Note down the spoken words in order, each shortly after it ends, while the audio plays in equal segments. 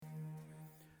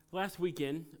Last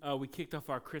weekend, we kicked off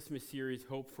our Christmas series,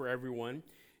 Hope for Everyone,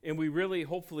 and we really,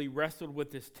 hopefully, wrestled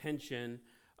with this tension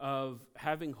of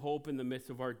having hope in the midst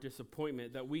of our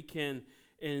disappointment, that we can,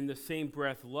 in the same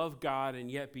breath, love God and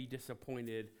yet be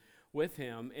disappointed with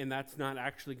Him, and that's not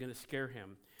actually going to scare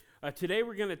Him. Today,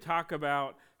 we're going to talk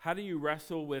about how do you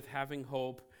wrestle with having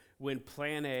hope when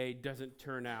Plan A doesn't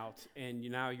turn out, and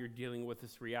now you're dealing with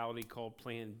this reality called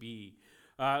Plan B.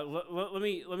 Let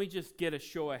me just get a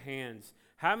show of hands.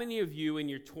 How many of you in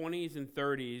your 20s and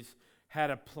 30s had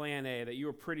a plan A that you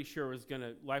were pretty sure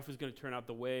life was gonna turn out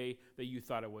the way that you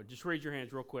thought it would? Just raise your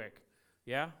hands real quick.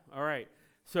 Yeah? All right.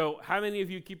 So how many of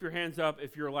you keep your hands up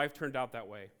if your life turned out that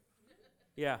way?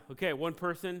 Yeah. Okay. One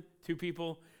person, two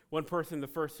people, one person the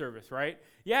first service, right?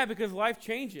 Yeah, because life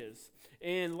changes.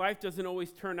 And life doesn't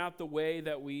always turn out the way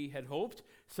that we had hoped.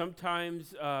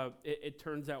 Sometimes it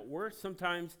turns out worse.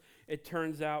 Sometimes it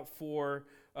turns out for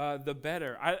the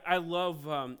better. I love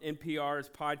NPR's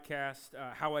podcast,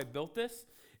 How I Built This.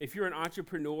 If you're an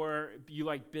entrepreneur, you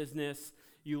like business,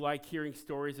 you like hearing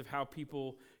stories of how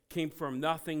people came from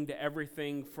nothing to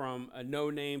everything, from a no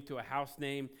name to a house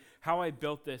name. How I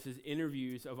Built This is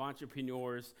interviews of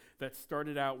entrepreneurs that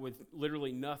started out with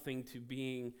literally nothing to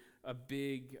being a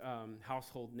big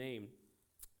household name.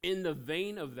 In the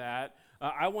vein of that,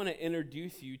 I want to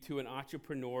introduce you to an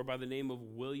entrepreneur by the name of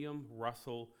William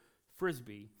Russell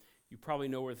Frisbie. You probably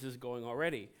know where this is going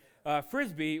already.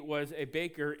 Frisbie was a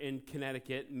baker in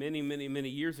Connecticut many, many, many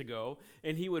years ago,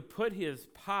 and he would put his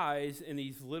pies in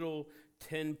these little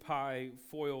tin pie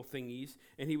foil thingies,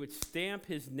 and he would stamp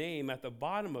his name at the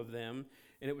bottom of them,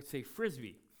 and it would say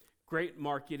Frisbie. Great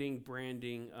marketing,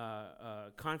 branding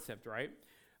concept, right?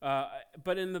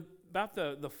 But in about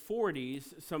the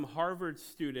 40s, some Harvard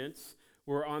students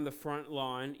were on the front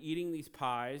lawn eating these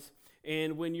pies,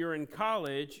 and when you're in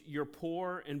college, you're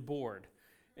poor and bored.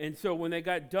 And so when they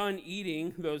got done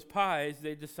eating those pies,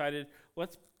 they decided,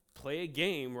 let's play a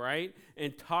game, right?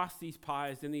 And toss these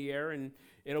pies in the air, and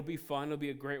it'll be fun. It'll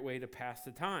be a great way to pass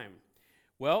the time.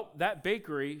 Well, that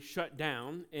bakery shut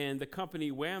down, and the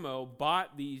company Wham-O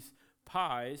bought these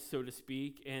pies, so to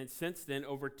speak, and since then,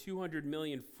 over 200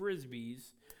 million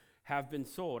Frisbees have been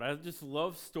sold. I just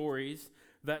love stories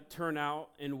that turn out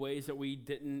in ways that we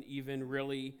didn't even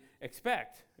really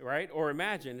expect, right? Or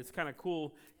imagine. It's kind of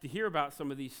cool to hear about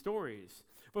some of these stories.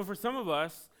 But for some of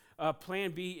us,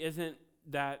 Plan B isn't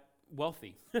that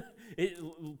wealthy.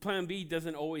 Plan B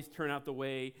doesn't always turn out the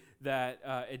way that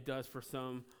it does for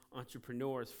some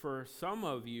entrepreneurs. For some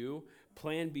of you,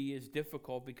 Plan B is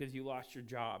difficult because you lost your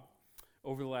job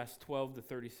over the last 12 to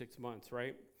 36 months,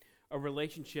 right? A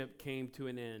relationship came to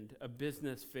an end. A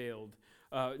business failed.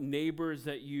 Neighbors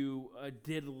that you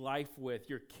did life with,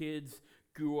 your kids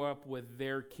grew up with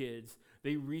their kids.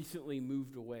 They recently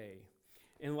moved away.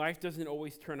 And life doesn't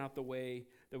always turn out the way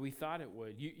that we thought it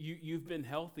would. You've been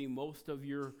healthy most of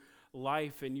your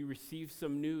life, and you received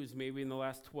some news maybe in the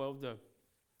last 12 to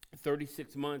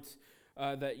 36 months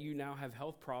that you now have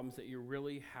health problems that you're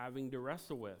really having to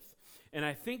wrestle with. And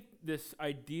I think this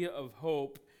idea of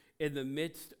hope in the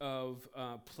midst of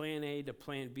Plan A to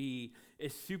Plan B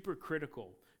is super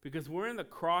critical, because we're in the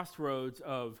crossroads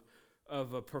of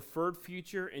a preferred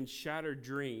future and shattered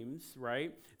dreams,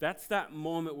 right? That's that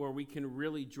moment where we can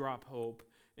really drop hope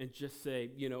and just say,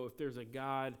 if there's a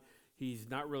God, He's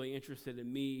not really interested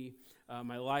in me.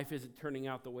 My life isn't turning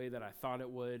out the way that I thought it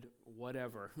would,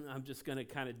 whatever. I'm just going to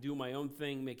kind of do my own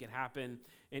thing, make it happen,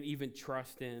 and even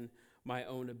trust in my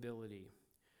own ability.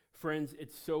 Friends,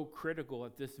 it's so critical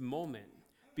at this moment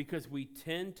because we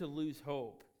tend to lose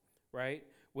hope, right,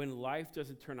 when life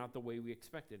doesn't turn out the way we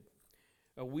expected.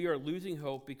 We are losing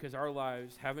hope because our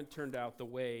lives haven't turned out the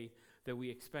way that we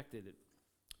expected it.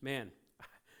 Man,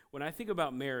 when I think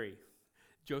about Mary,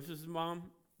 Joseph's mom,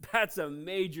 that's a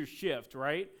major shift,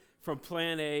 right, from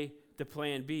Plan A to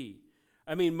Plan B.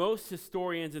 I mean, most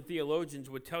historians and theologians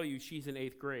would tell you she's in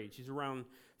 8th grade. She's around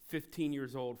 15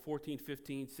 years old, 14,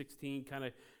 15, 16, kind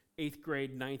of 8th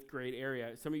grade, 9th grade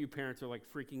area. Some of you parents are like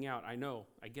freaking out. I know.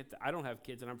 I get that. I don't have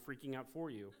kids, and I'm freaking out for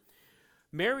you.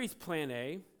 Mary's Plan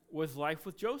A was life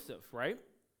with Joseph, right?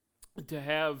 To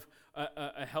have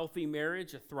a healthy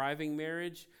marriage, a thriving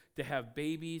marriage, to have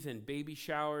babies and baby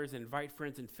showers, invite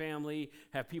friends and family,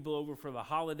 have people over for the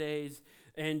holidays,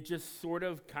 and just sort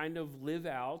of kind of live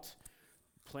out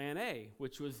Plan A,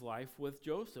 which was life with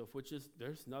Joseph, which is,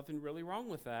 there's nothing really wrong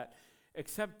with that,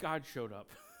 except God showed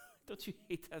up. Don't you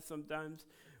hate that sometimes?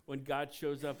 When God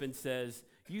shows up and says,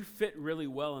 you fit really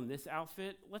well in this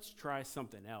outfit, let's try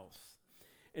something else.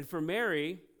 And for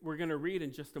Mary, we're going to read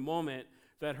in just a moment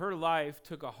that her life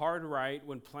took a hard right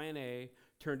when Plan A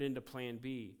turned into Plan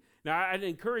B. Now, I'd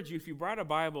encourage you, if you brought a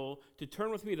Bible, to turn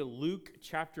with me to Luke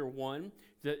chapter 1.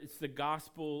 It's the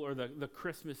gospel or the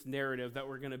Christmas narrative that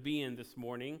we're going to be in this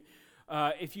morning.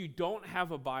 If you don't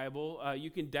have a Bible,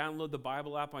 you can download the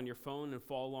Bible app on your phone and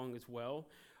follow along as well.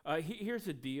 Here's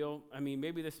the deal. I mean,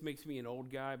 maybe this makes me an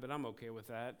old guy, but I'm okay with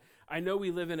that. I know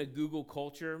we live in a Google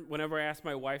culture. Whenever I ask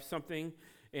my wife something,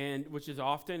 which is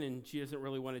often, and she doesn't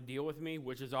really want to deal with me,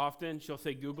 which is often, she'll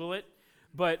say, Google it.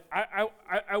 But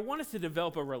I want us to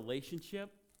develop a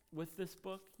relationship with this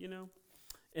book, you know.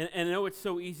 And I know it's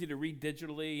so easy to read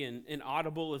digitally, and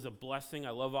Audible is a blessing.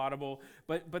 I love Audible.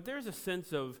 But there's a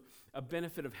sense of a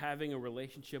benefit of having a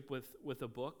relationship with a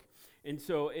book. And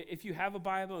so if you have a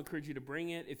Bible, I encourage you to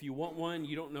bring it. If you want one,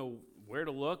 you don't know where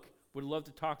to look, would love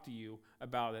to talk to you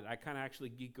about it. I kind of actually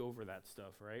geek over that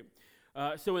stuff, right?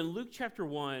 So in Luke chapter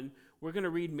 1, we're going to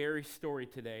read Mary's story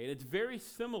today. And it's very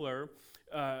similar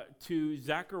to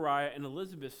Zechariah and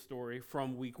Elizabeth's story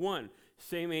from week 1.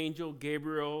 Same angel,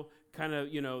 Gabriel, kind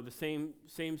of, the same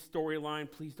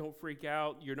storyline. Please don't freak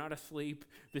out. You're not asleep.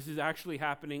 This is actually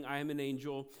happening. I am an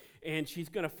angel. And she's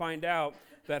going to find out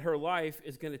that her life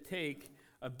is going to take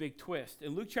a big twist.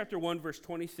 In Luke chapter 1, verse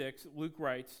 26, Luke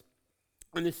writes,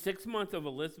 in the 6th month of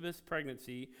Elizabeth's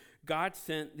pregnancy, God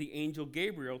sent the angel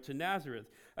Gabriel to Nazareth,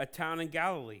 a town in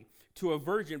Galilee, to a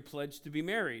virgin pledged to be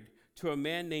married to a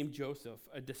man named Joseph,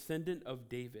 a descendant of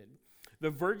David. The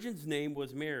virgin's name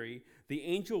was Mary. The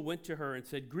angel went to her and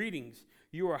said, "Greetings,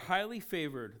 you are highly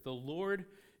favored. The Lord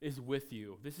is with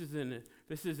you."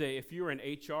 If you're in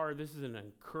HR, this is an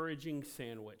encouraging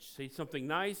sandwich. Say something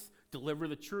nice, deliver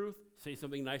the truth, say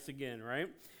something nice again, right?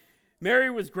 Mary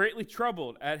was greatly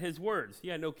troubled at his words.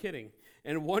 Yeah, no kidding.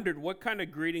 And wondered what kind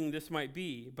of greeting this might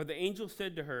be. But the angel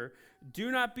said to her,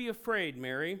 "Do not be afraid,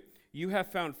 Mary. You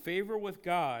have found favor with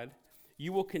God.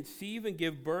 You will conceive and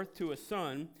give birth to a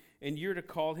son, and you're to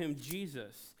call him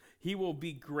Jesus. He will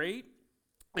be great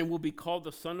and will be called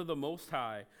the Son of the Most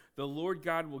High. The Lord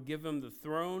God will give him the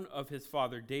throne of his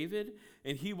father David,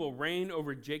 and he will reign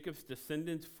over Jacob's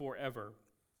descendants forever.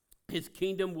 His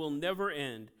kingdom will never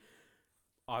end."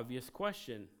 Obvious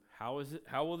question. How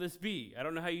will this be? I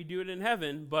don't know how you do it in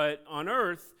heaven, but on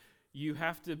earth, you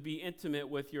have to be intimate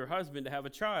with your husband to have a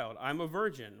child. I'm a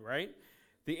virgin, right?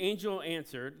 The angel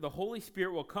answered, "The Holy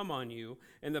Spirit will come on you,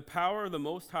 and the power of the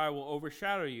Most High will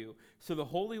overshadow you. So the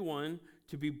Holy One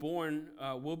to be born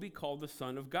will be called the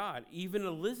Son of God. Even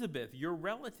Elizabeth, your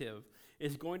relative,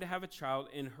 is going to have a child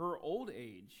in her old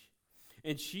age.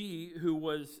 And she, who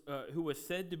was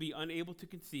said to be unable to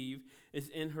conceive, is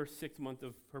in her 6th month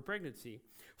of her pregnancy.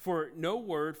 For no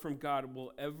word from God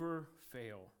will ever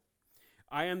fail."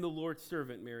 "I am the Lord's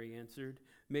servant," Mary answered.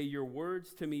 "May your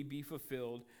words to me be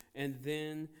fulfilled." And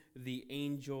then the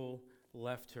angel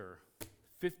left her.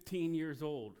 15 years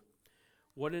old.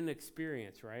 What an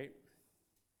experience, right?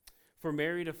 For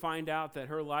Mary to find out that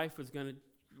her life was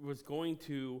going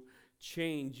to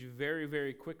change very,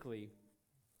 very quickly.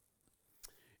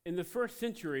 In the 1st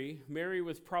century, Mary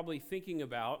was probably thinking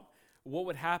about what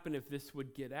would happen if this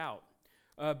would get out.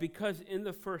 Because in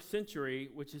the 1st century,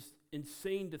 which is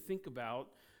insane to think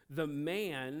about, the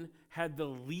man had the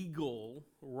legal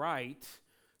right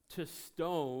to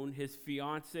stone his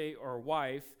fiancée or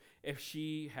wife if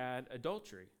she had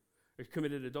adultery or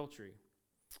committed adultery.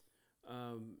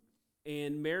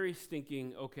 And Mary's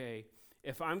thinking, okay,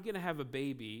 if I'm going to have a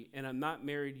baby and I'm not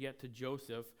married yet to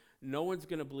Joseph, no one's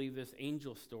going to believe this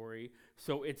angel story,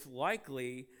 so it's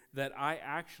likely that I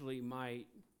actually might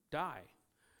die.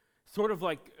 Sort of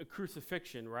like a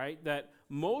crucifixion, right? That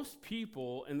most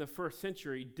people in the 1st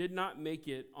century did not make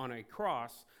it on a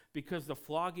cross because the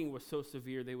flogging was so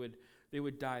severe they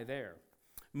would die there.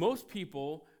 Most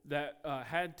people that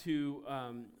had to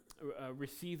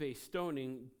receive a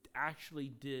stoning actually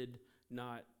did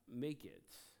not make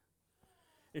it.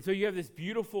 And so you have this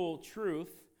beautiful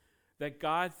truth that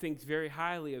God thinks very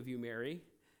highly of you, Mary,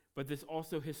 but this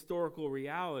also historical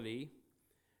reality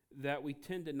that we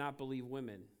tend to not believe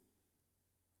women.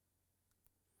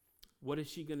 What is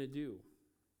she going to do?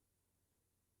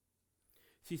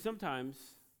 See,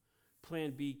 sometimes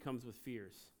plan B comes with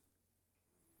fears,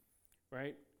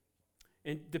 right?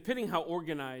 And depending how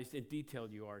organized and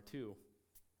detailed you are, too,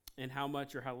 and how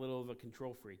much or how little of a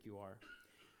control freak you are.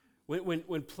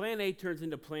 When plan A turns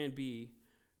into plan B,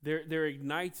 there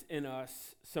ignites in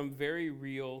us some very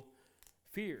real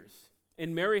fears.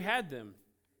 And Mary had them.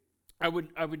 I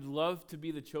would love to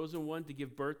be the chosen one to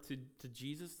give birth to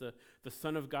Jesus, the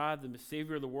Son of God, the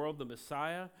Savior of the world, the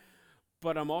Messiah.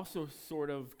 But I'm also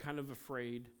sort of kind of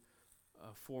afraid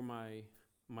for my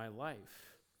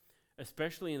life,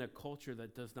 especially in a culture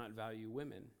that does not value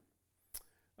women.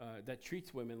 that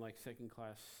treats women like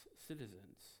second-class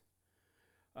citizens.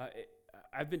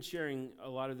 I've been sharing a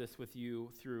lot of this with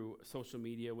you through social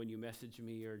media when you message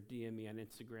me or DM me on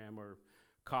Instagram or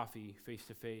coffee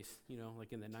face-to-face,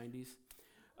 like in the 90s.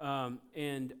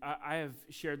 And I have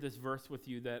shared this verse with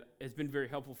you that has been very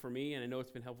helpful for me, and I know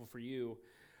it's been helpful for you.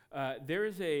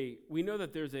 We know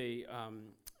that there's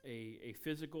a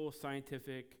physical,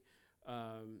 scientific,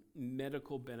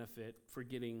 medical benefit for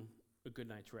getting a good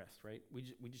night's rest, right?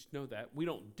 We just know that. We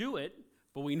don't do it,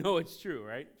 but we know it's true,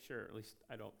 right? Sure, at least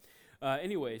I don't.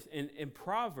 Anyways, in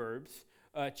Proverbs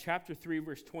chapter 3,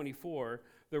 verse 24,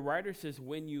 the writer says,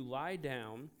 "When you lie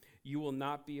down, you will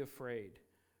not be afraid.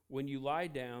 When you lie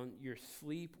down, your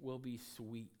sleep will be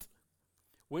sweet."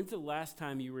 When's the last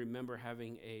time you remember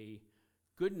having a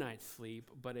good night's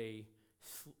sleep, but a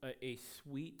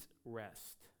sweet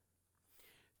rest?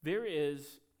 There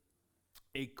is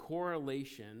a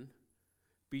correlation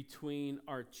between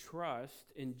our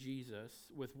trust in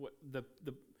Jesus with what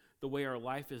the way our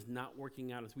life is not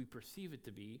working out as we perceive it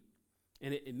to be,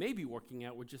 and it may be working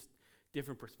out with just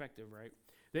different perspective, right?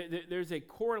 There's a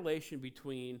correlation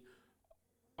between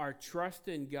our trust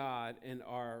in God and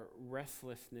our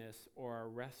restlessness or our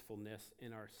restfulness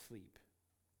in our sleep.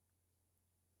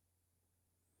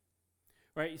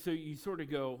 Right? So you sort of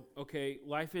go, okay,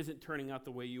 life isn't turning out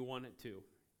the way you want it to.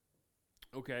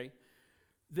 Okay?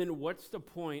 Then what's the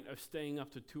point of staying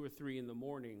up to 2 or 3 in the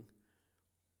morning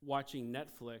watching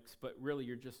Netflix, but really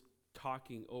you're just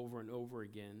talking over and over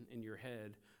again in your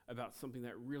head about something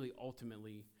that really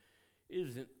ultimately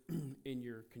isn't in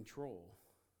your control?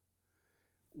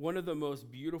 One of the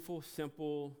most beautiful,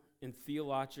 simple, and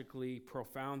theologically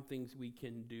profound things we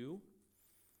can do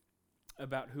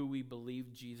about who we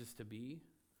believe Jesus to be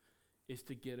is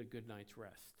to get a good night's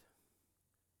rest.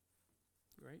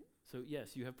 Right? So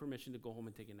yes, you have permission to go home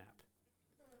and take a nap.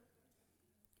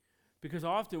 Because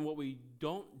often what we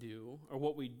don't do, or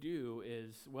what we do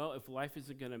is, well, if life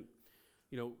isn't going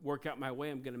to, work out my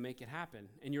way, I'm going to make it happen.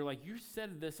 And you're like, you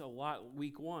said this a lot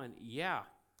week 1. Yeah,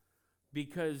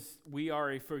 because we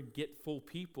are a forgetful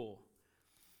people.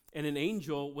 And an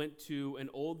angel went to an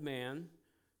old man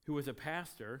who was a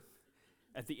pastor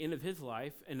at the end of his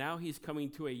life, and now he's coming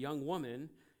to a young woman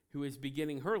who is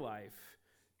beginning her life.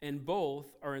 And both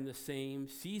are in the same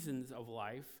seasons of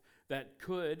life that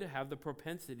could have the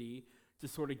propensity to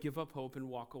sort of give up hope and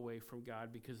walk away from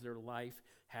God because their life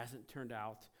hasn't turned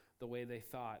out the way they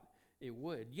thought it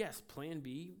would. Yes, plan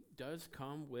B does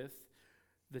come with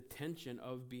the tension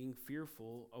of being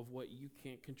fearful of what you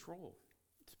can't control.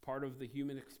 It's part of the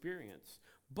human experience.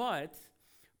 But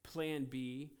plan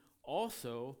B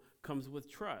also comes with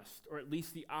trust, or at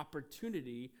least the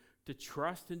opportunity to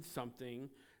trust in something,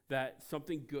 that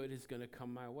something good is going to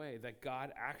come my way, that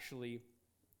God actually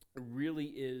really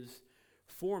is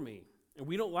for me. And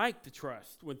we don't like to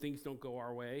trust when things don't go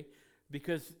our way,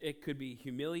 because it could be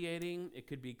humiliating, it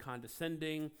could be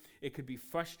condescending, it could be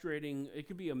frustrating, it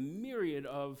could be a myriad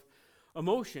of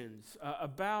emotions.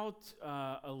 About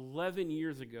 11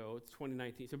 years ago, it's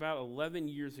 2019, so about 11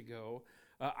 years ago,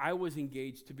 I was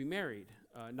engaged to be married,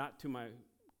 not to my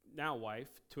now wife,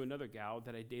 to another gal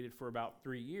that I dated for about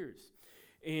 3 years.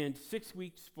 And 6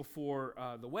 weeks before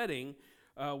the wedding,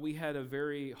 we had a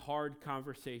very hard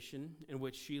conversation in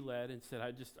which she led and said,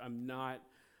 I'm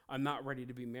not ready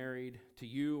to be married to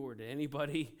you or to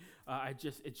anybody.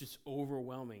 It's just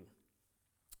overwhelming.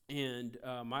 And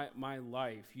my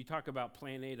life, you talk about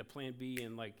plan A to plan B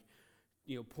in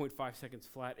 0.5 seconds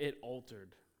flat, it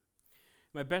altered.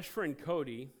 My best friend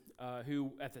Cody,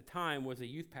 who at the time was a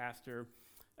youth pastor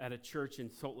at a church in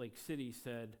Salt Lake City,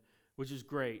 said, which is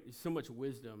great, there's so much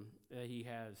wisdom that he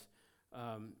has.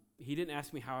 He didn't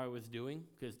ask me how I was doing,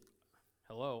 because,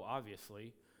 hello,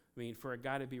 obviously. I mean, for a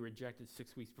guy to be rejected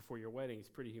 6 weeks before your wedding is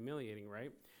pretty humiliating,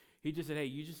 right? He just said, hey,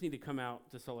 you just need to come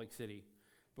out to Salt Lake City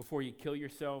before you kill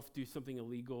yourself, do something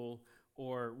illegal,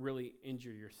 or really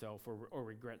injure yourself or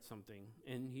regret something.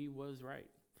 And he was right.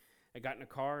 I got in a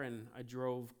car and I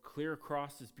drove clear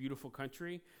across this beautiful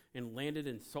country and landed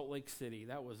in Salt Lake City.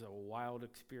 That was a wild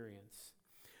experience.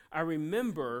 I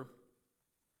remember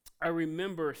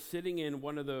sitting in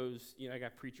one of those, I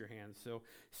got preacher hands, so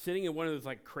sitting in one of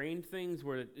those crane things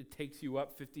where it takes you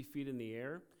up 50 feet in the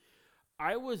air.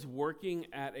 I was working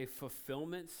at a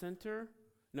fulfillment center.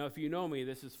 Now, if you know me,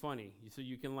 this is funny, so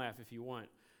you can laugh if you want.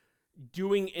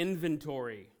 Doing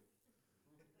inventory.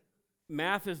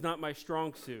 Math is not my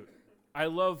strong suit. I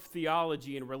love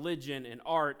theology and religion and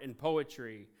art and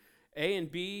poetry. A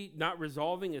and B not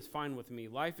resolving is fine with me.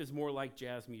 Life is more like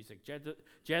jazz music.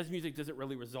 Jazz music doesn't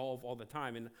really resolve all the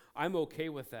time, and I'm okay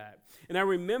with that. And I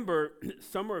remember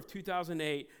summer of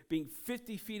 2008 being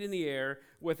 50 feet in the air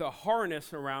with a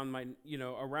harness around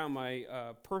my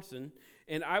person,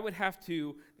 and I would have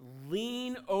to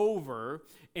lean over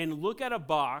and look at a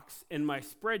box in my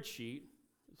spreadsheet.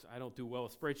 I don't do well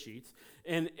with spreadsheets,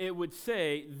 and it would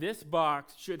say this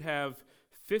box should have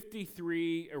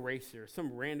 53 erasers,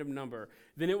 some random number.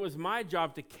 Then it was my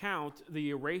job to count the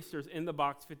erasers in the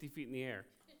box 50 feet in the air.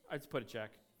 I just put a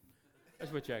check.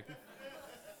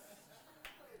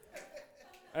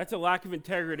 That's a lack of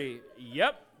integrity.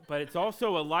 Yep, but it's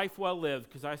also a life well lived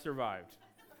because I survived.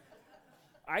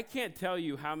 I can't tell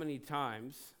you how many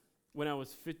times when I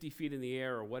was 50 feet in the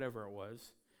air or whatever it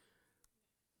was,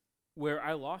 where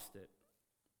I lost it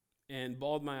and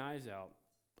bawled my eyes out.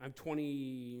 I'm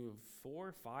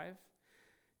 24, 5.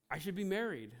 I should be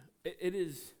married. It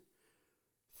is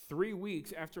 3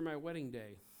 weeks after my wedding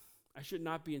day. I should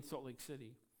not be in Salt Lake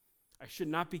City. I should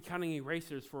not be counting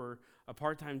erasers for a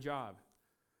part-time job.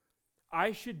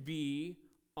 I should be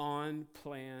on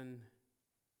plan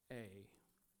A.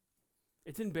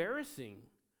 It's embarrassing.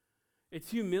 It's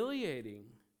humiliating.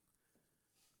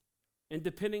 And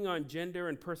depending on gender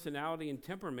and personality and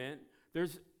temperament,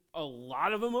 there's a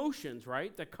lot of emotions,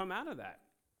 right, that come out of that.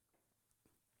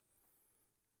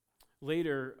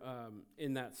 Later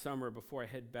in that summer, before I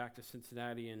head back to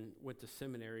Cincinnati and went to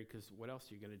seminary, because what else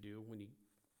are you going to do when you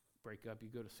break up? You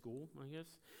go to school, I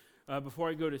guess. Before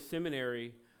I go to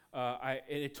seminary, and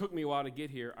it took me a while to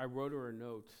get here, I wrote her a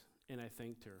note, and I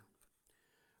thanked her.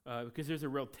 Because there's a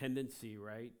real tendency,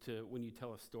 right, to when you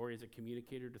tell a story as a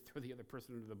communicator to throw the other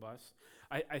person under the bus.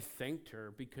 I thanked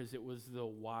her because it was the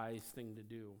wise thing to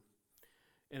do.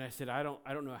 And I said, I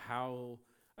don't know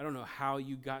how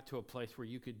you got to a place where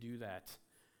you could do that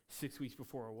 6 weeks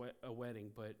before a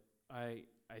wedding, but I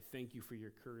thank you for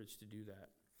your courage to do that.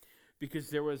 Because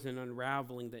there was an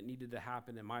unraveling that needed to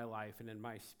happen in my life and in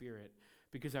my spirit,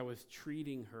 because I was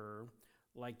treating her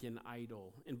like an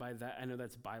idol. And by that, I know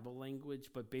that's Bible language,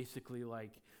 but basically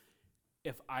like,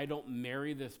 if I don't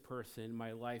marry this person,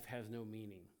 my life has no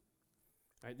meaning.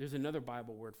 Right? There's another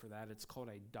Bible word for that. It's called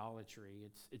idolatry.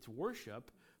 It's worship,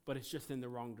 but it's just in the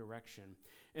wrong direction.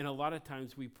 And a lot of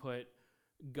times we put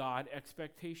God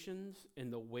expectations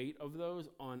and the weight of those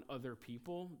on other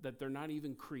people that they're not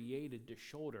even created to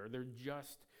shoulder. They're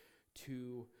just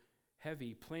too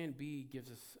heavy. Plan B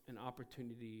gives us an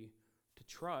opportunity to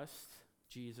trust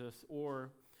Jesus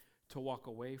or to walk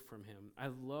away from him. I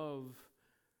love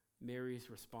Mary's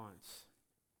response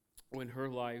when her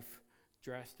life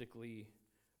drastically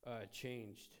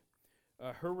changed.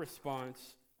 Her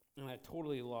response, and I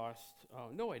totally lost. Oh,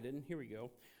 no, I didn't. Here we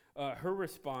go. Her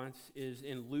response is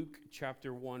in Luke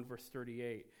chapter 1, verse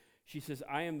 38. She says,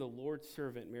 I am the Lord's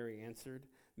servant, Mary answered.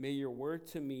 May your word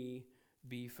to me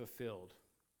be fulfilled.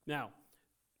 Now,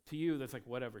 to you, that's like,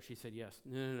 whatever. She said yes.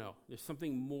 No. There's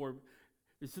something more.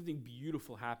 There's something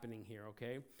beautiful happening here,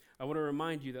 okay? I want to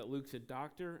remind you that Luke's a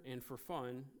doctor, and for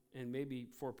fun, and maybe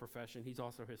for profession, he's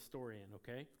also a historian,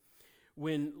 okay?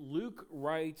 When Luke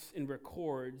writes and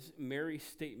records Mary's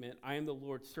statement, I am the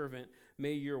Lord's servant,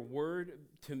 may your word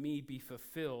to me be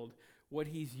fulfilled, what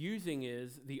he's using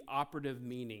is the operative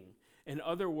meaning. In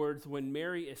other words, when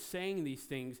Mary is saying these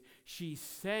things, she's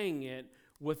saying it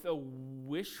with a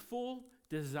wishful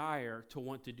desire to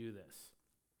want to do this.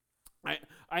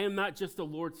 I am not just the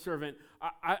Lord's servant.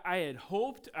 I had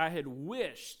hoped, I had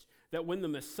wished that when the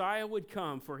Messiah would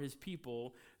come for his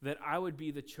people, that I would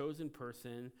be the chosen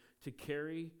person to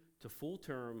carry to full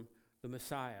term the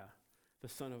Messiah, the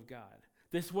Son of God.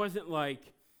 This wasn't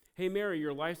like, hey, Mary,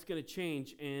 your life's going to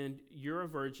change, and you're a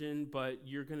virgin, but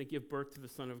you're going to give birth to the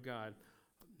Son of God.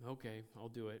 Okay, I'll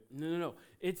do it. No.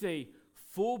 It's a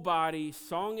full body,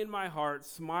 song in my heart,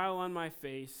 smile on my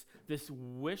face, this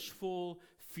wishful,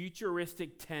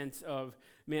 futuristic tense of,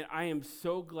 man, I am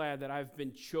so glad that I've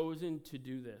been chosen to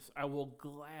do this. I will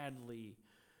gladly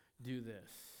do this.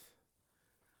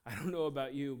 I don't know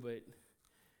about you, but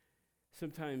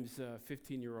sometimes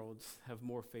 15-year-olds have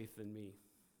more faith than me.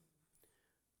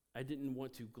 I didn't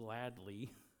want to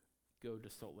gladly go to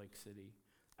Salt Lake City.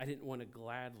 I didn't want to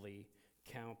gladly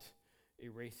count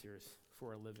erasers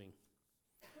for a living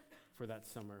for that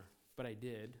summer, but I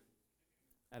did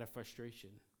out of frustration.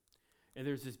 And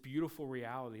there's this beautiful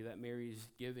reality that Mary's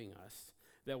giving us,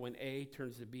 that when A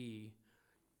turns to B,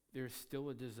 there's still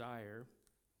a desire,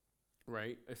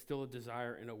 right? Still a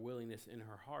desire and a willingness in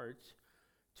her heart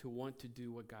to want to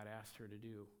do what God asked her to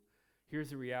do.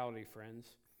 Here's the reality, friends.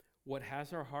 What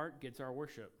has our heart gets our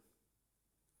worship.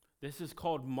 This is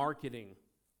called marketing.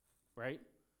 right?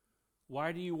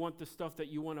 Why do you want the stuff that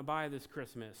you want to buy this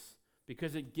Christmas?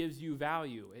 Because it gives you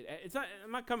value.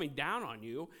 I'm not coming down on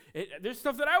you. There's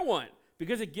stuff that I want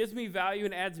because it gives me value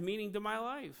and adds meaning to my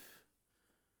life.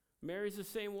 Mary's the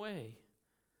same way.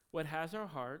 What has our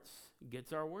hearts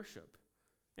gets our worship.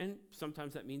 And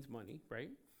sometimes that means money, right?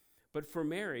 But for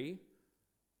Mary,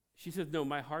 she says, no,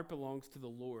 my heart belongs to the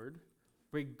Lord,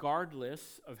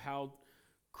 regardless of how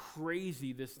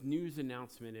crazy this news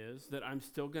announcement is, that I'm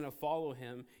still going to follow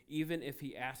him, even if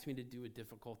he asks me to do a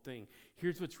difficult thing.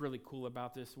 Here's what's really cool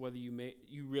about this, whether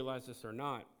you realize this or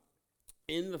not.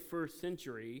 In the first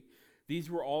century, these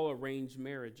were all arranged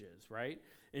marriages, right?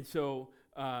 And so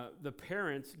the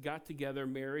parents got together,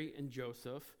 Mary and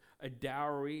Joseph. A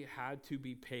dowry had to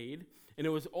be paid. And it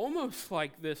was almost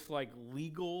like this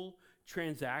legal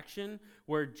transaction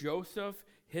where Joseph,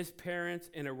 his parents,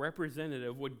 and a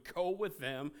representative would go with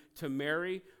them to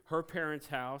Mary, her parents'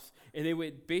 house, and they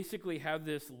would basically have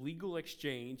this legal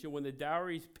exchange. And when the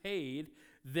dowry's paid,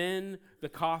 then the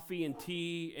coffee and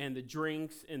tea and the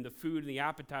drinks and the food and the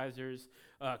appetizers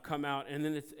come out, and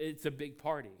then it's a big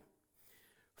party.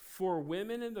 For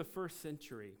women in the first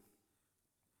century,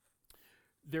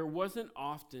 there wasn't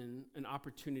often an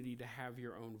opportunity to have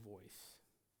your own voice.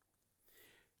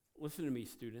 Listen to me,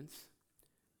 students.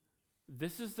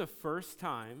 This is the first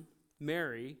time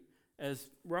Mary, as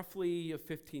roughly a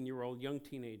 15-year-old young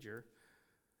teenager,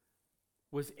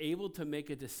 was able to make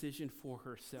a decision for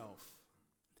herself.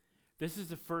 This is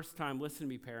the first time, listen to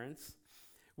me, parents,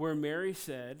 where Mary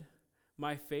said,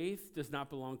 my faith does not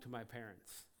belong to my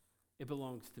parents. It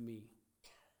belongs to me.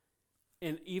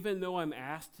 And even though I'm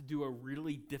asked to do a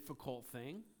really difficult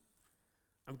thing,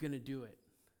 I'm going to do it.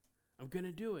 I'm going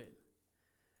to do it.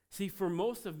 See, for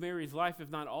most of Mary's life,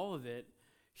 if not all of it,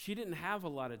 she didn't have a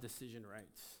lot of decision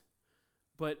rights.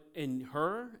 But in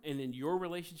her and in your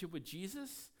relationship with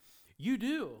Jesus, you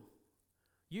do.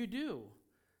 You do.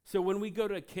 So when we go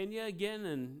to Kenya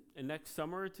again in next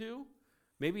summer or two,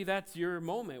 maybe that's your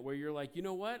moment where you're like, you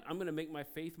know what? I'm going to make my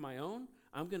faith my own.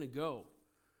 I'm going to go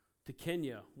to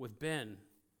Kenya with Ben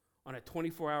on a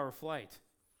 24-hour flight,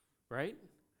 right?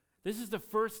 This is the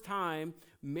first time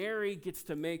Mary gets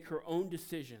to make her own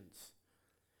decisions.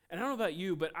 And I don't know about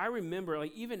you, but I remember,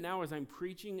 even now as I'm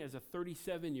preaching as a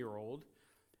 37-year-old,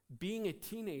 being a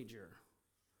teenager,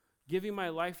 giving my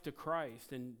life to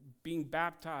Christ and being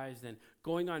baptized and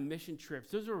going on mission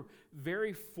trips. Those are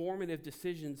very formative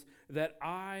decisions that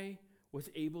I was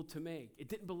able to make. It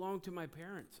didn't belong to my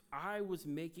parents. I was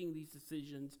making these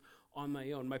decisions on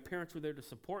my own. My parents were there to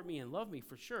support me and love me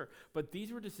for sure, but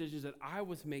these were decisions that I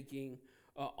was making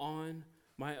on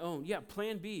my own. Yeah,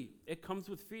 plan B, it comes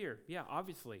with fear. Yeah,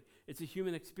 obviously, it's a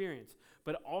human experience,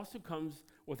 but it also comes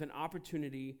with an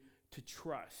opportunity to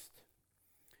trust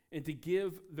and to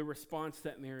give the response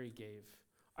that Mary gave.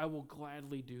 I will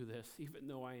gladly do this, even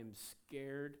though I am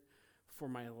scared for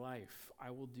my life.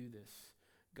 I will do this,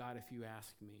 God, if you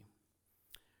ask me.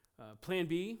 Plan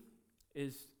B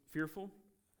is fearful.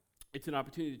 It's an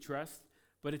opportunity to trust,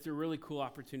 but it's a really cool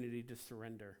opportunity to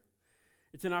surrender.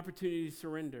 It's an opportunity to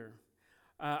surrender.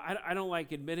 I don't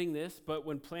like admitting this, but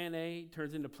when plan A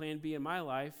turns into plan B in my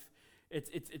life,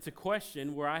 it's a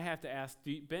question where I have to ask,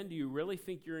 Ben, do you really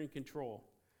think you're in control?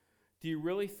 Do you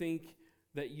really think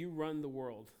that you run the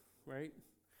world, right?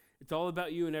 It's all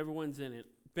about you and everyone's in it.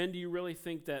 Ben, do you really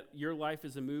think that your life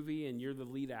is a movie and you're the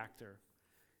lead actor?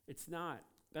 It's not.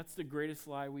 That's the greatest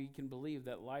lie we can believe,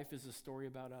 that life is a story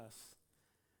about us.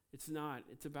 It's not.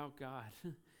 It's about God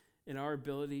and our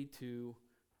ability to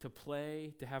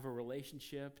play, to have a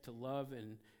relationship, to love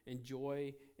and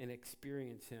enjoy and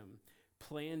experience him.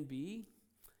 Plan B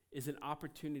is an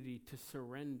opportunity to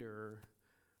surrender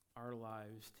our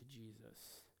lives to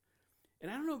Jesus. And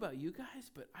I don't know about you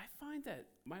guys, but I find that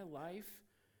my life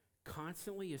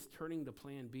constantly is turning to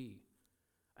plan B.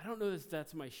 I don't know if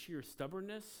that's my sheer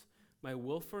stubbornness, my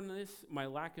willfulness, my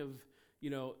lack of,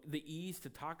 the ease to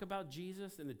talk about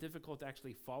Jesus and the difficult to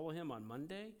actually follow him on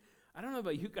Monday. I don't know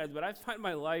about you guys, but I find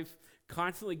my life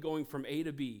constantly going from A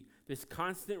to B. This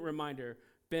constant reminder,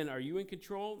 Ben, are you in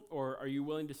control or are you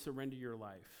willing to surrender your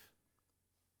life?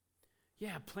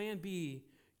 Yeah, plan B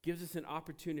gives us an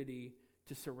opportunity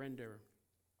to surrender.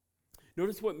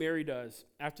 Notice what Mary does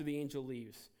after the angel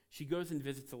leaves. She goes and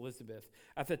visits Elizabeth.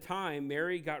 At the time,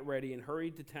 Mary got ready and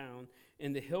hurried to town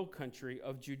in the hill country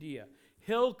of Judea.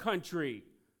 Hill country.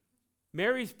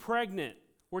 Mary's pregnant.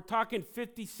 We're talking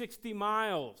 50, 60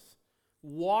 miles.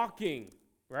 Walking,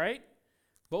 right?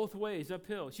 Both ways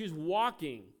uphill. She was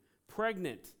walking,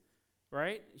 pregnant,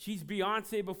 right? She's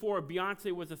Beyonce before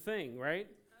Beyonce was a thing, right?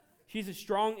 She's a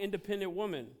strong, independent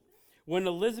woman. When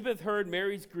Elizabeth heard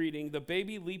Mary's greeting, the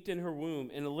baby leaped in her womb,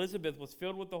 and Elizabeth was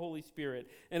filled with the Holy Spirit.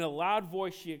 In a loud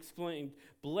voice she exclaimed,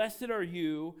 "Blessed are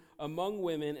you among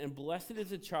women, and blessed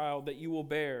is the child that you will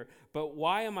bear. But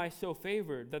why am I so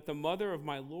favored, that the mother of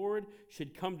my Lord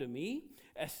should come to me?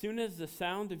 As soon as the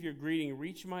sound of your greeting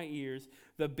reached my ears,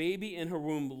 the baby in her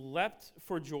womb leapt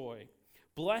for joy.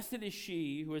 Blessed is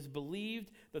she who has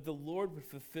believed that the Lord would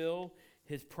fulfill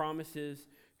his promises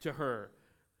to her."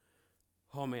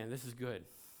 Oh man, this is good.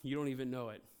 You don't even know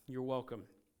it. You're welcome.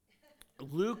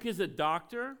 Luke is a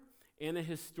doctor and a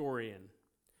historian.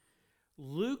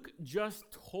 Luke just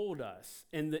told us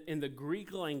in the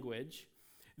Greek language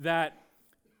that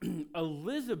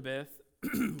Elizabeth,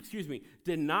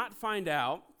 did not find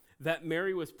out that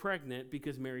Mary was pregnant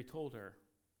because Mary told her.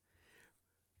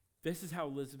 This is how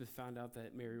Elizabeth found out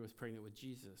that Mary was pregnant with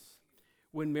Jesus.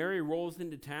 When Mary rolls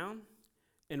into town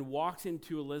and walks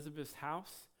into Elizabeth's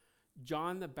house,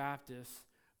 John the Baptist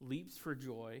leaps for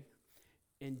joy,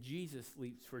 and Jesus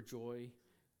leaps for joy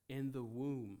in the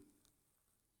womb.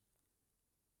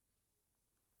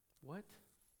 What?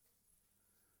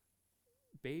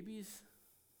 Babies?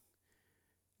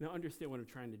 Now understand what I'm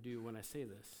trying to do when I say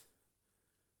this.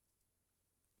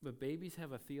 But babies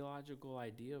have a theological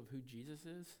idea of who Jesus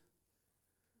is.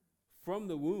 From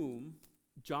the womb,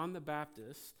 John the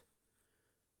Baptist,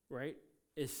 right,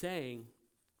 is saying,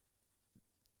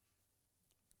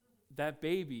 that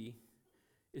baby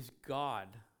is God,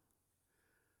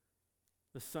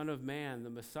 the Son of Man, the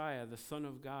Messiah, the Son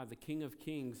of God, the King of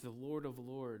Kings, the Lord of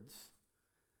Lords.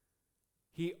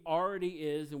 He already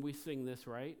is, and we sing this,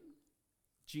 right?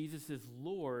 Jesus is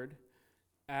Lord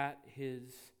at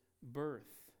his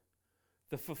birth.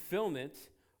 The fulfillment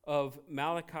of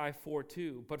Malachi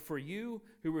 4:2. But for you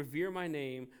who revere my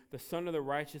name, the Son of the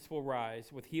Righteous will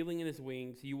rise. With healing in his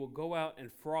wings, you will go out and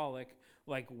frolic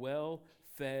like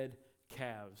well-fed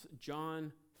calves.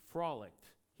 John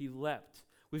frolicked. He leapt.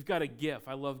 We've got a GIF.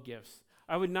 I love GIFs.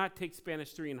 I would not take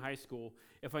Spanish 3 in high school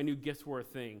if I knew GIFs were a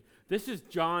thing. This is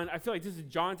John. I feel like this is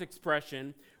John's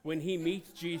expression when he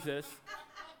meets Jesus.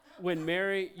 When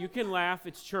Mary, you can laugh.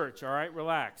 It's church, all right?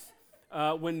 Relax.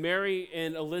 When Mary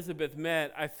and Elizabeth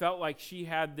met, I felt like she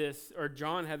had this, or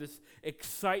John had this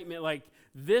excitement, like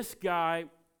this guy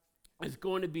is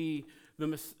going to be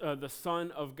the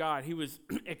Son of God. He was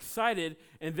excited,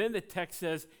 and then the text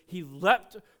says he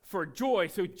leapt for joy.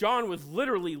 So John was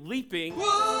literally leaping for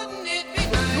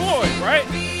joy, right?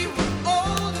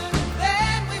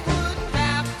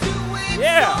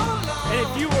 Yeah. And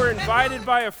if you were invited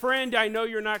by a friend, I know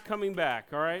you're not coming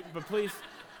back, all right? But please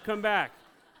come back.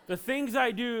 The things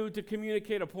I do to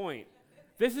communicate a point.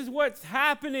 This is what's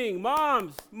happening.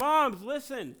 Moms,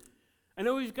 listen. I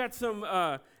know we've got some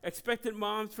expectant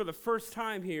moms for the first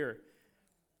time here.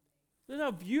 Look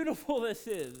how beautiful this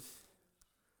is.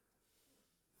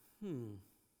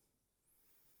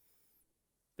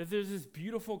 That there's this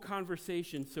beautiful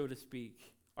conversation, so to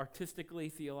speak, artistically,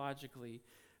 theologically,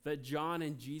 that John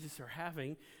and Jesus are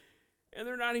having, and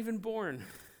they're not even born.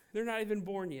 They're not even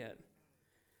born yet.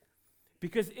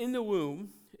 Because in the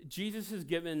womb, Jesus is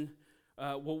given,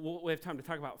 we'll have time to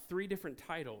talk about 3 different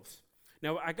titles.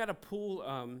 Now, I got to pull,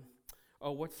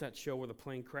 what's that show where the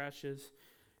plane crashes?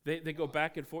 They go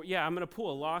back and forth. Yeah, I'm going to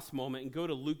pull a lost moment and go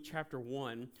to Luke chapter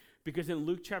 1, because in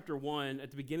Luke chapter 1, at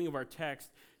the beginning of our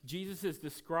text, Jesus is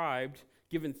described,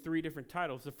 given 3 different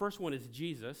titles. The first one is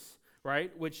Jesus,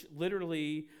 right, which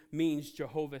literally means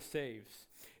Jehovah saves.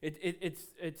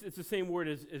 It's the same word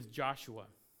as Joshua.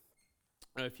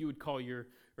 If you would call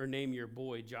or name your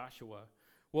boy Joshua.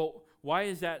 Well, why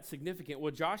is that significant?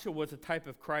 Well, Joshua was a type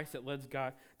of Christ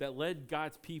that led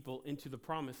God's people into the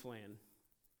promised land.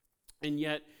 And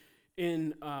yet,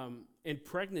 in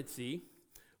pregnancy,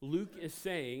 Luke is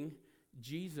saying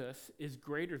Jesus is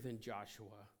greater than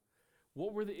Joshua.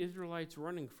 What were the Israelites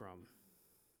running from?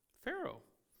 Pharaoh,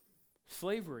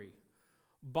 slavery,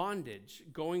 bondage,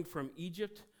 going from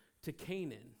Egypt to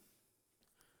Canaan.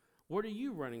 What are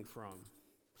you running from?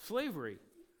 Slavery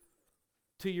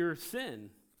to your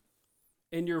sin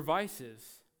and your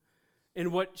vices.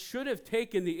 And what should have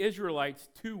taken the Israelites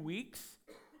 2 weeks,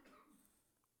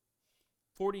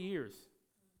 40 years.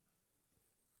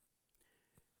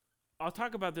 I'll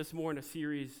talk about this more in a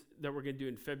series that we're going to do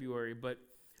in February, but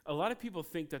a lot of people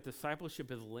think that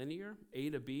discipleship is linear,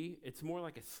 A to B. It's more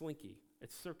like a slinky.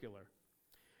 It's circular.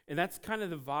 And that's kind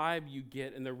of the vibe you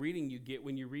get and the reading you get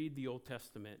when you read the Old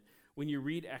Testament, when you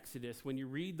read Exodus, when you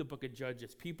read the book of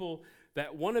Judges. People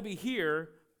that want to be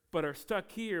here but are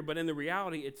stuck here, but in the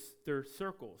reality, they're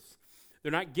circles.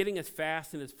 They're not getting as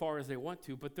fast and as far as they want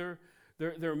to, but they're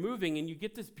they're moving, and you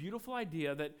get this beautiful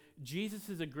idea that Jesus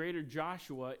is a greater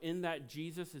Joshua in that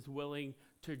Jesus is willing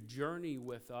to journey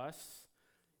with us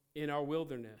in our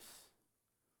wilderness.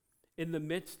 In the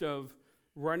midst of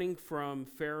running from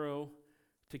Pharaoh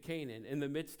to Canaan, in the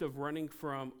midst of running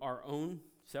from our own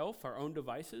self, our own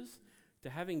devices, to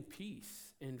having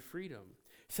peace and freedom.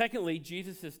 Secondly,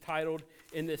 Jesus is titled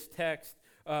in this text,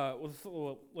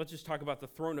 let's just talk about the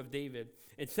throne of David.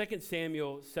 In 2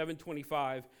 Samuel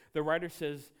 7:25, the writer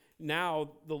says,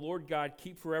 "Now the Lord God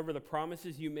keep forever the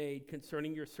promises you made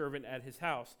concerning your servant at his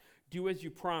house. Do as you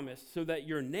promised, so that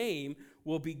your name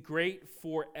will be great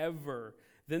forever.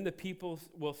 Then the people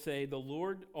will say, the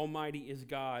Lord Almighty is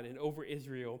God, and over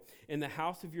Israel, and the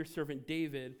house of your servant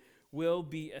David will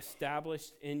be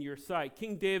established in your sight."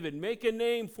 King David, make a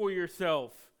name for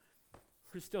yourself.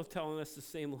 We're still telling us the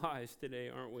same lies today,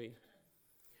 aren't we?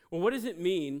 Well, what does it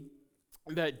mean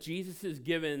that Jesus is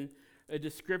given a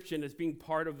description as being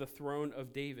part of the throne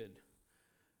of David?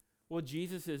 Well,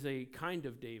 Jesus is a kind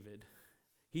of David.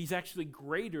 He's actually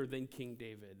greater than King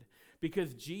David,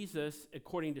 because Jesus,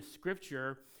 according to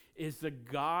Scripture, is the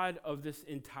God of this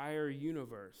entire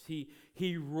universe.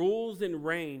 He rules and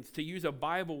reigns. To use a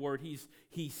Bible word,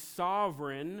 he's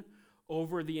sovereign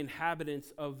over the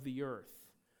inhabitants of the earth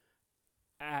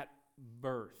at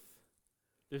birth.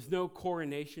 There's no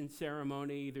coronation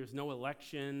ceremony. There's no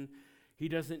election. He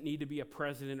doesn't need to be a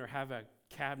president or have a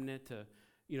cabinet to,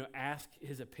 ask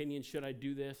his opinion. Should I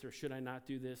do this or should I not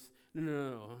do this?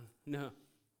 No.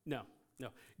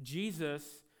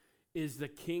 Jesus is the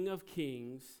King of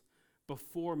Kings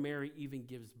before Mary even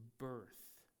gives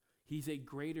birth. He's a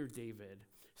greater David.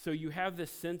 So you have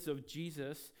this sense of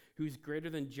Jesus, who's greater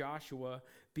than Joshua,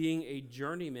 being a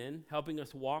journeyman, helping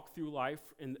us walk through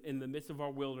life in the midst of our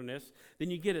wilderness.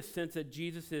 Then you get a sense that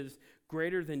Jesus is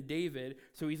greater than David.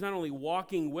 So he's not only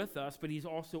walking with us, but he's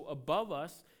also above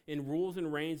us in rules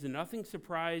and reigns, and nothing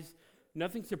surprises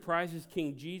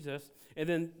King Jesus. And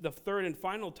then the third and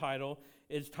final title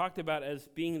is talked about as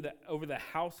being over the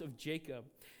house of Jacob.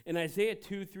 In Isaiah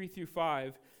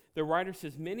 2:3-5, the writer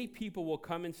says, "Many people will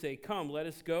come and say, 'Come, let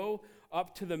us go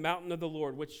up to the mountain of the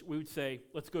Lord,'" which we would say,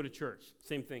 let's go to church.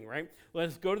 Same thing, right? "Let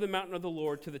us go to the mountain of the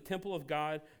Lord, to the temple of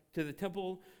God, to the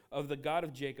temple of the God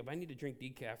of Jacob." I need to drink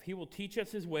decaf. "He will teach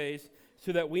us his ways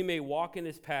so that we may walk in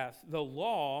his paths. The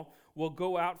law will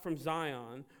go out from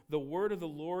Zion, the word of the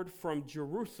Lord from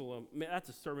Jerusalem." Man, that's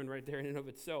a sermon right there in and of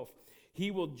itself.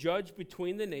 "He will judge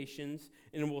between the nations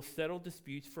and will settle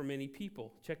disputes for many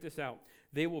people." Check this out.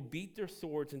 "They will beat their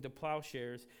swords into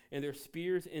plowshares and their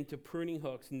spears into pruning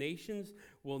hooks. Nations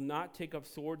will not take up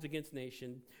swords against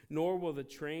nation, nor will they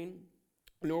train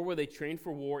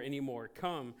for war anymore.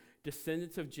 Come,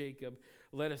 descendants of Jacob,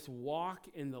 let us walk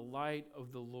in the light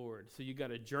of the Lord." So you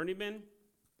got a journeyman,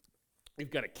 you've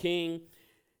got a king,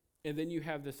 and then you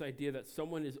have this idea that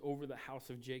someone is over the house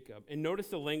of Jacob. And notice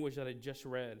the language that I just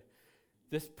read.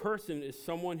 This person is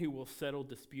someone who will settle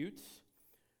disputes.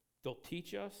 They'll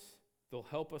teach us. They'll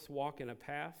help us walk in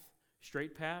a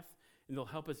straight path, and they'll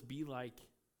help us be like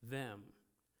them.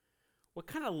 What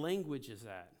kind of language is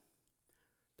that?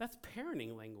 That's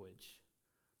parenting language.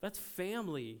 That's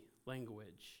family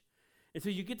language. And so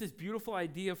you get this beautiful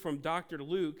idea from Dr.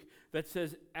 Luke that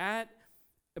says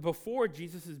before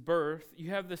Jesus' birth, you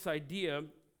have this idea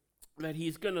that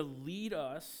he's going to lead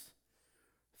us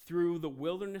through the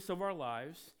wilderness of our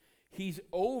lives. He's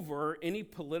over any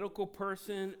political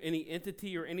person, any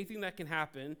entity, or anything that can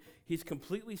happen. He's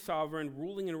completely sovereign,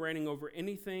 ruling and reigning over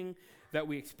anything that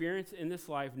we experience in this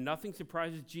life. Nothing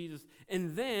surprises Jesus.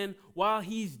 And then, while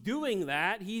he's doing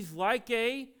that, he's like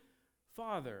a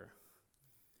father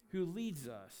who leads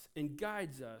us and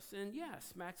guides us and,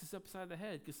 smacks us upside the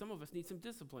head, because some of us need some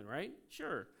discipline, right?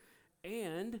 Sure.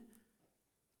 And,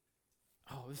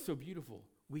 this is so beautiful.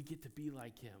 We get to be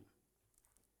like him.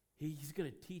 He's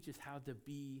going to teach us how to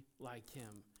be like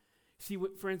him. See,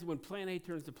 friends, when plan A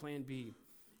turns to plan B,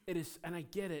 it is, and I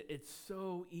get it, it's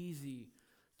so easy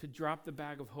to drop the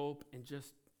bag of hope and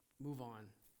just move on.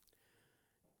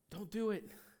 Don't do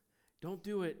it. Don't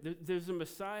do it. There's a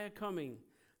Messiah coming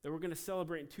that we're going to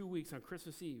celebrate in 2 weeks on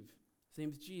Christmas Eve. His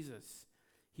name's Jesus.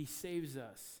 He saves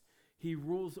us. He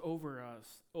rules over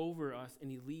us, and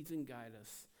he leads and guides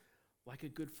us like a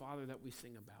good father that we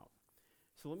sing about.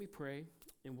 So let me pray,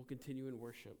 and we'll continue in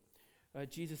worship.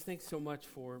 Jesus, thanks so much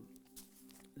for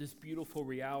this beautiful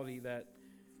reality that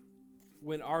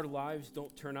when our lives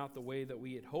don't turn out the way that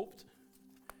we had hoped,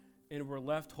 and we're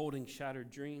left holding shattered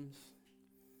dreams,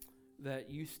 that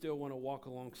you still want to walk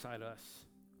alongside us,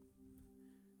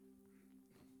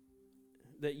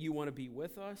 that you want to be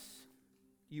with us,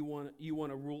 you want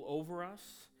to rule over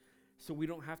us, so we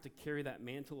don't have to carry that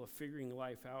mantle of figuring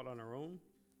life out on our own.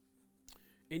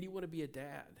 And you want to be a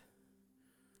dad.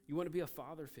 You want to be a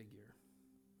father figure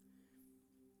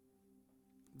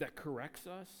that corrects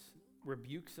us,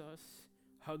 rebukes us,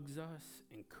 hugs us,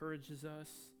 encourages us,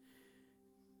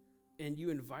 and you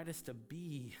invite us to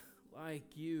be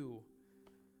like you.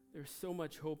 There's so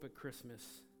much hope at Christmas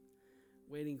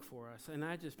waiting for us. And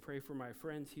I just pray for my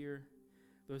friends here,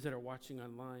 those that are watching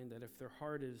online, that if their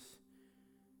heart is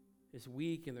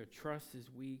weak and their trust is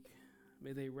weak,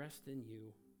 may they rest in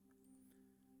you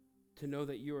to know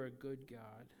that you are a good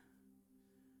God.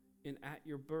 And at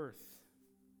your birth,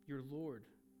 you're Lord.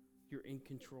 You're in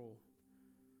control.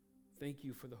 Thank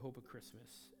you for the hope of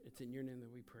Christmas. It's in your name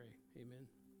that we pray.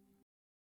 Amen.